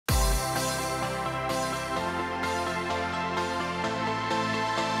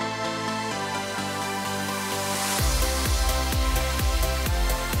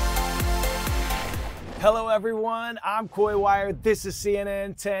Hello everyone, I'm Coy Wire, this is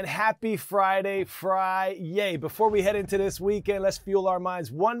CNN 10. Happy Friday, yay. Before we head into this weekend, let's fuel our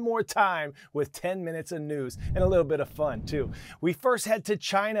minds one more time with 10 minutes of news and a little bit of fun too. We first head to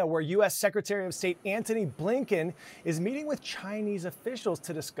China, where U.S. Secretary of State Antony Blinken is meeting with Chinese officials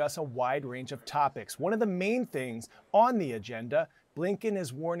to discuss a wide range of topics. One of the main things on the agenda, Blinken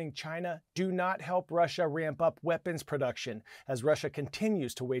is warning China, do not help Russia ramp up weapons production as Russia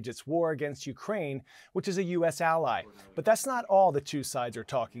continues to wage its war against Ukraine, which is a U.S. ally. But that's not all the two sides are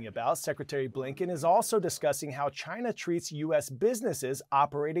talking about. Secretary Blinken is also discussing how China treats U.S. businesses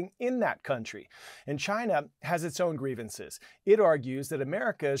operating in that country. And China has its own grievances. It argues that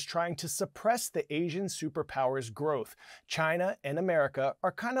America is trying to suppress the Asian superpower's growth. China and America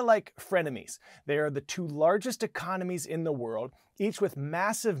are kind of like frenemies. They are the two largest economies in the world, each with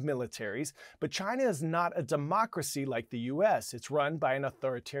massive militaries, but China is not a democracy like the US. It's run by an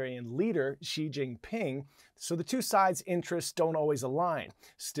authoritarian leader, Xi Jinping, so the two sides' interests don't always align.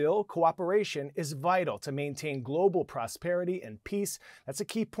 Still, cooperation is vital to maintain global prosperity and peace. That's a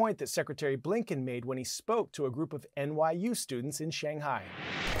key point that Secretary Blinken made when he spoke to a group of NYU students in Shanghai.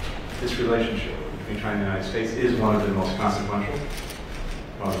 This relationship between China and the United States is one of the most consequential,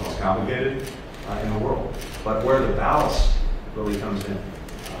 one of the most complicated in the world. But where the ballast really comes in,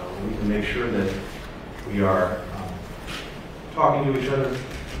 we can make sure that we are talking to each other,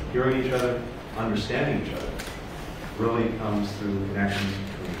 hearing each other, understanding each other. Really comes through connections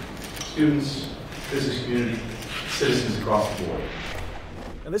between students, business community, citizens across the board.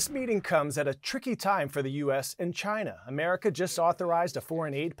 Now, this meeting comes at a tricky time for the U.S. and China. America just authorized a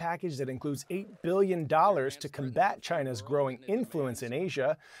foreign aid package that includes $8 billion to combat China's growing influence in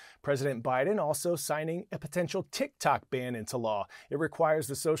Asia. President Biden also signing a potential TikTok ban into law. It requires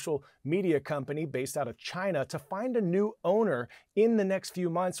the social media company based out of China to find a new owner in the next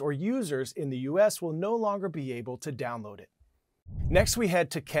few months, or users in the U.S. will no longer be able to download it. Next, we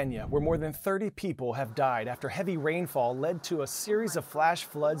head to Kenya, where more than 30 people have died after heavy rainfall led to a series of flash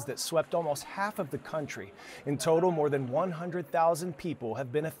floods that swept almost half of the country. In total, more than 100,000 people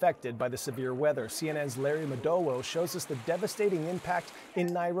have been affected by the severe weather. CNN's Larry Madowo shows us the devastating impact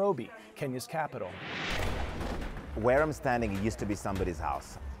in Nairobi, Kenya's capital. Where I'm standing, it used to be somebody's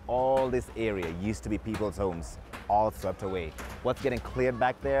house. All this area used to be people's homes, all swept away. What's getting cleared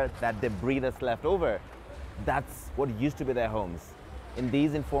back there, that debris that's left over, that's what used to be their homes. In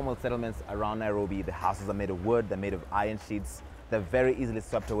these informal settlements around Nairobi, the houses are made of wood, they're made of iron sheets. They're very easily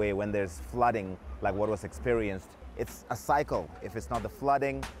swept away when there's flooding like what was experienced. It's a cycle. If it's not the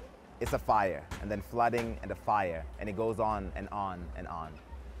flooding, it's a fire, and then flooding and a fire, and it goes on and on and on.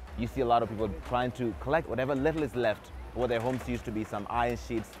 You see a lot of people trying to collect whatever little is left, what their homes used to be, some iron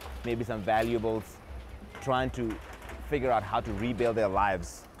sheets, maybe some valuables, trying to figure out how to rebuild their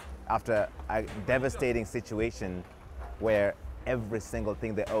lives after a devastating situation where every single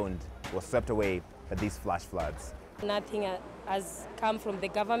thing they owned was swept away by these flash floods. Nothing has come from the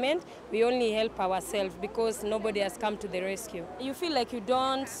government. We only help ourselves because nobody has come to the rescue. You feel like you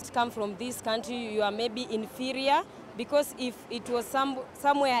don't come from this country, you are maybe inferior, because if it was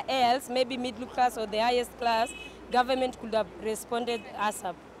somewhere else, maybe middle class or the highest class, government could have responded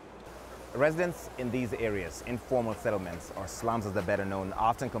ASAP. Residents in these areas, informal settlements, or slums as they're better known,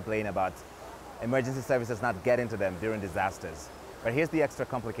 often complain about emergency services not getting to them during disasters. But here's the extra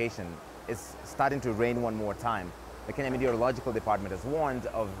complication. It's starting to rain one more time. The Kenya Meteorological Department has warned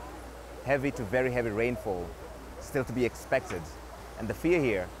of heavy to very heavy rainfall still to be expected. And the fear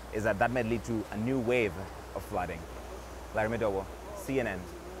here is that that may lead to a new wave of flooding. Larry Madowo, CNN,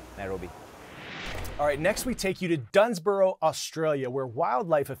 Nairobi. All right, next we take you to Dunsborough, Australia, where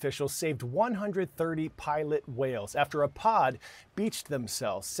wildlife officials saved 130 pilot whales after a pod beached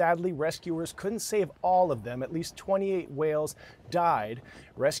themselves. Sadly, rescuers couldn't save all of them. At least 28 whales died.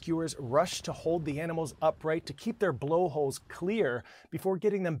 Rescuers rushed to hold the animals upright to keep their blowholes clear before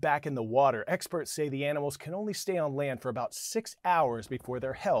getting them back in the water. Experts say the animals can only stay on land for about 6 hours before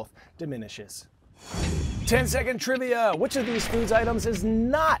their health diminishes. 10-second trivia. Which of these foods items is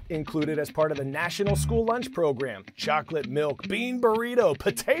not included as part of the National School Lunch Program? Chocolate milk, bean burrito,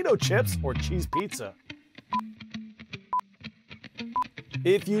 potato chips, or cheese pizza?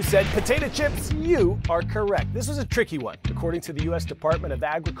 If you said potato chips, you are correct. This was a tricky one. According to the U.S. Department of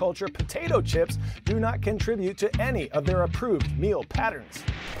Agriculture, potato chips do not contribute to any of their approved meal patterns.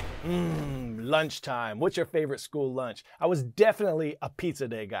 Lunchtime. What's your favorite school lunch? I was definitely a pizza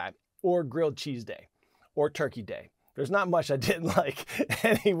day guy, or grilled cheese day, or turkey day. there's not much I didn't like.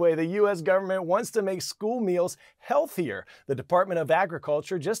 Anyway, the U.S. government wants to make school meals healthier. The Department of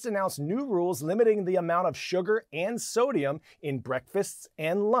Agriculture just announced new rules limiting the amount of sugar and sodium in breakfasts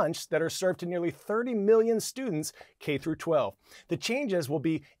and lunch that are served to nearly 30 million students K through 12. The changes will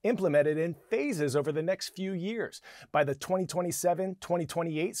be implemented in phases over the next few years. By the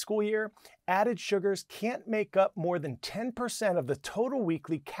 2027-2028 school year, added sugars can't make up more than 10% of the total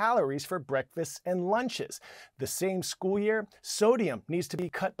weekly calories for breakfasts and lunches. The same school year, sodium needs to be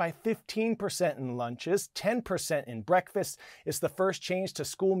cut by 15% in lunches, 10% in breakfasts. It's the first change to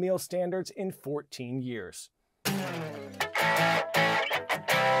school meal standards in 14 years.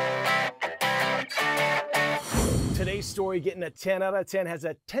 Today's story, getting a 10 out of 10, has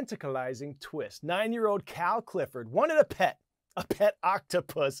a tentacleizing twist. 9-year-old Cal Clifford wanted a pet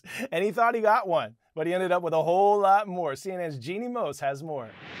octopus, and he thought he got one, but he ended up with a whole lot more. CNN's Jeannie Mose has more.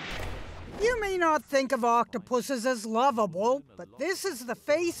 You may not think of octopuses as lovable, but this is the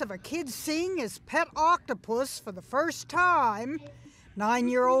face of a kid seeing his pet octopus for the first time.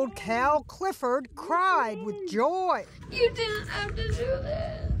 9-year-old Cal Clifford cried with joy. You didn't have to do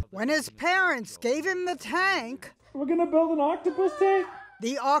this. When his parents gave him the tank, We're gonna build an octopus tank?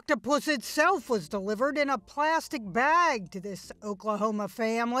 the octopus itself was delivered in a plastic bag to this Oklahoma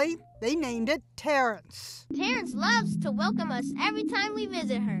family. They named it Terrence. Terrence loves to welcome us every time we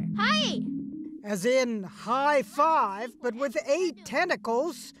visit her. Hi! As in high five, but with 8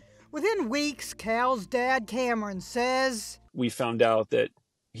 tentacles. Within weeks, Cal's dad Cameron says, we found out that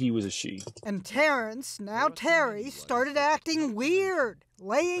he was a she. and Terrence, now Terry, started acting weird,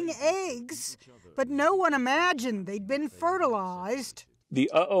 laying eggs, but no one imagined they'd been fertilized. The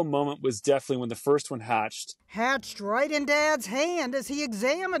uh-oh moment was definitely when the first one hatched. Hatched right in Dad's hand as he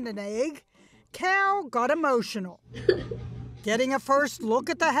examined an egg, Cal got emotional. Getting a first look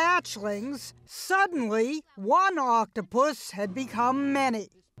at the hatchlings, suddenly one octopus had become many.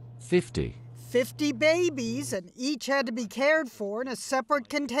 50 babies, and each had to be cared for in a separate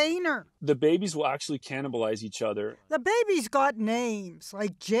container. The babies will actually cannibalize each other. The babies got names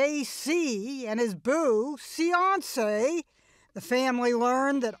like JC and his boo, Ciance. The family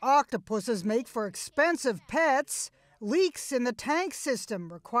learned that octopuses make for expensive pets. Leaks in the tank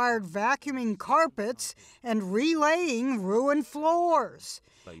system required vacuuming carpets and relaying ruined floors.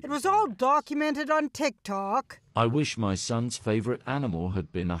 It was all documented on TikTok. I wish my son's favorite animal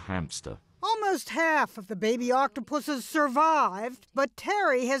had been a hamster. Almost half of the baby octopuses survived, but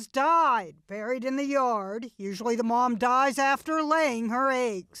Terry has died, buried in the yard. Usually the mom dies after laying her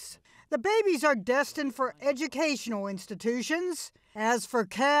eggs. The babies are destined for educational institutions. As for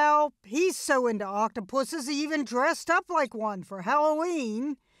Cal, he's so into octopuses he even dressed up like one for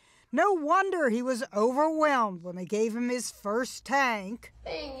Halloween. No wonder he was overwhelmed when they gave him his first tank.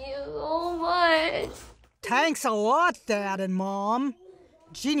 Thank you so much. Thanks a lot, Dad and Mom.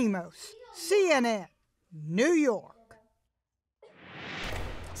 Jeannie Mose, CNN, New York.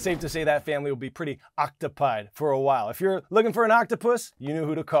 Safe to say that family will be pretty octopied for a while. If you're looking for an octopus, you know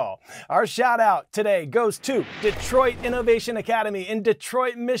who to call. Our shout out today goes to Detroit Innovation Academy in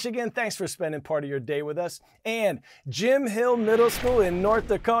Detroit, Michigan. Thanks for spending part of your day with us. And Jim Hill Middle School in North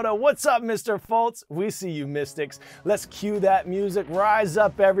Dakota. What's up, Mr. Fultz? We see you, Mystics. Let's cue that music. Rise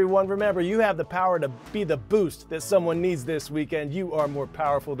up, everyone. Remember, you have the power to be the boost that someone needs this weekend. You are more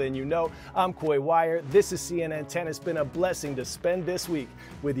powerful than you know. I'm Coy Wire. This is CNN 10. It's been a blessing to spend this week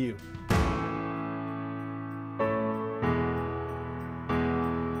with you.